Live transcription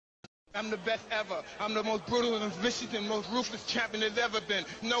I'm the best ever. I'm the most brutal and vicious and most ruthless champion there's ever been.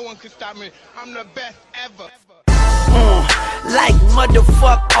 No one can stop me. I'm the best ever. Like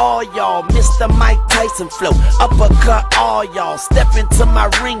motherfuck all y'all, Mr. Mike Tyson flow, uppercut all y'all, step into my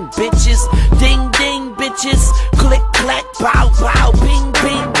ring bitches, ding ding bitches, click clack pow pow, bing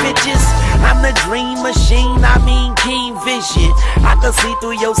bing bitches. I'm the dream machine, I mean keen vision. I can see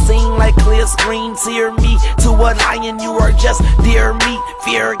through your scene like clear screen. Tear me to a lion, you are just dear me.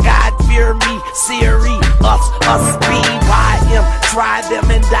 Fear God, fear me, siry, us, BYM. Try them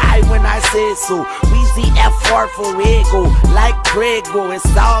and die when I say so. Weezy F, hardful, ego, like Prego, it's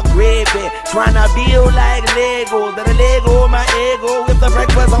all gravy. Tryna build like Lego, that a Lego, my ego, with the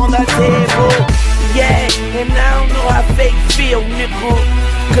breakfast on the table. Yeah, and I don't know how fake feel, nickel,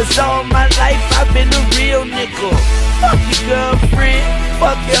 cause all my life I've been a real nickel. Fuck your girlfriend,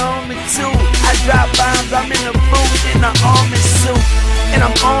 fuck your homie too. I drop bombs, I'm in the booth in the army suit, and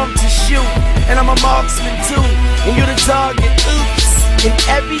I'm armed to shoot, and I'm a marksman too, and you the target, oops. And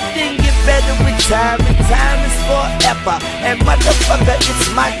everything get better with time, and time is forever. And motherfucker, it's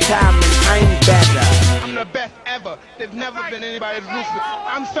my time, and I'm better. I'm the best ever. There's never been anybody as ruthless.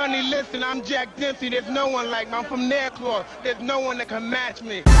 I'm Sonny Liston, I'm Jack Dempsey. There's no one like me. I'm from Nairclaw. There's no one that can match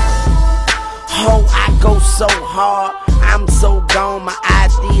me. Oh, I go so hard, I'm so gone, my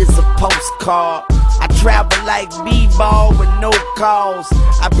ID is a postcard. I travel like b-ball with no calls.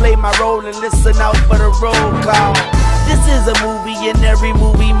 I play my role and listen out for the roll call. This is a movie and every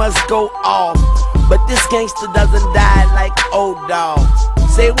movie must go off, but this gangster doesn't die like old dog.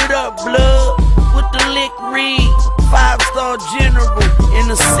 Say what up, blood, with the lick read. 5-star general in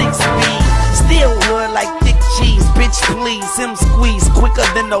the 6-speed. Still hood like thick cheese, bitch please. Him squeeze quicker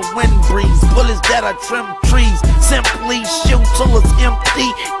than the wind breeze. Bullets that are trim trees. Simply shoot till it's empty.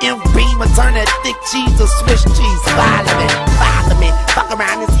 M-beam and turn that thick cheese to Swiss cheese. Follow me, fuck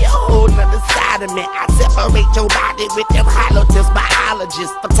around and see a whole nother side of me. I separate your body with them hollow tips.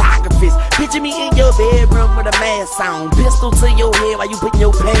 Biologists, photographers. Picture me in your bedroom with a mask on. Pistol to your head while you putting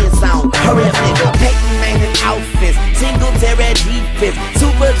your pants on. Hurry up, nigga, Peyton Manning outfits. Single terror defense.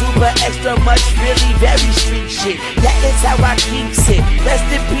 Super duper extra much, really very street shit. That is how I keep it. Rest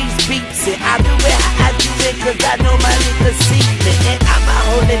in peace, beats it. I do it how I do it, cause I know my niggas see me. And I'ma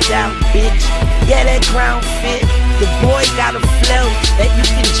hold it down, bitch. Yeah, that crown fit. The boy got a flow that you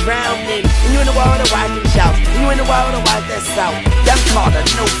can drown in. And you in the water watching shouts. You in the water watch that south. Them called a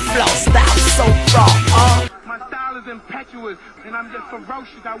no flaw style, so raw. My style is impetuous, and I'm just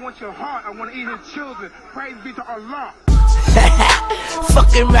ferocious. I want your heart. I want to eat his children. Praise be to Allah.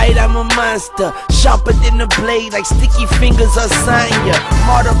 Fucking right, I'm a monster. Sharper than the blade, like sticky fingers or Sanya.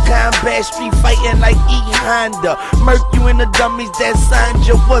 Mortal Kombat, street fighting like Honda. Murk you in the dummies, that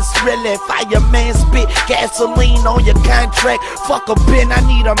Sanja. What's really? Fireman spit gasoline on your contract. Fuck a bin, I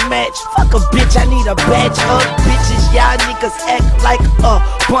need a match. Fuck a bitch, I need a batch of bitches. Y'all niggas act like a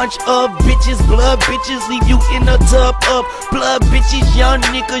bunch of bitches. Blood bitches leave you in a tub of blood bitches. Young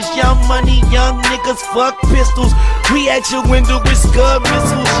niggas, young money, young niggas. Fuck pistols. We at your window with scud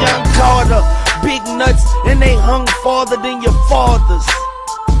missiles. Young Carter, big nuts, and they hung farther than your fathers.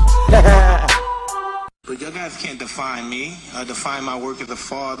 But you guys can't define me, define my work as a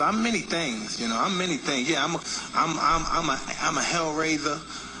father. I'm many things, you know. I'm many things. Yeah, I'm a hellraiser.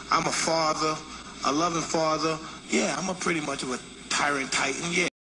 I'm a father, a loving father. Yeah, I'm a pretty much of a tyrant titan. Yeah.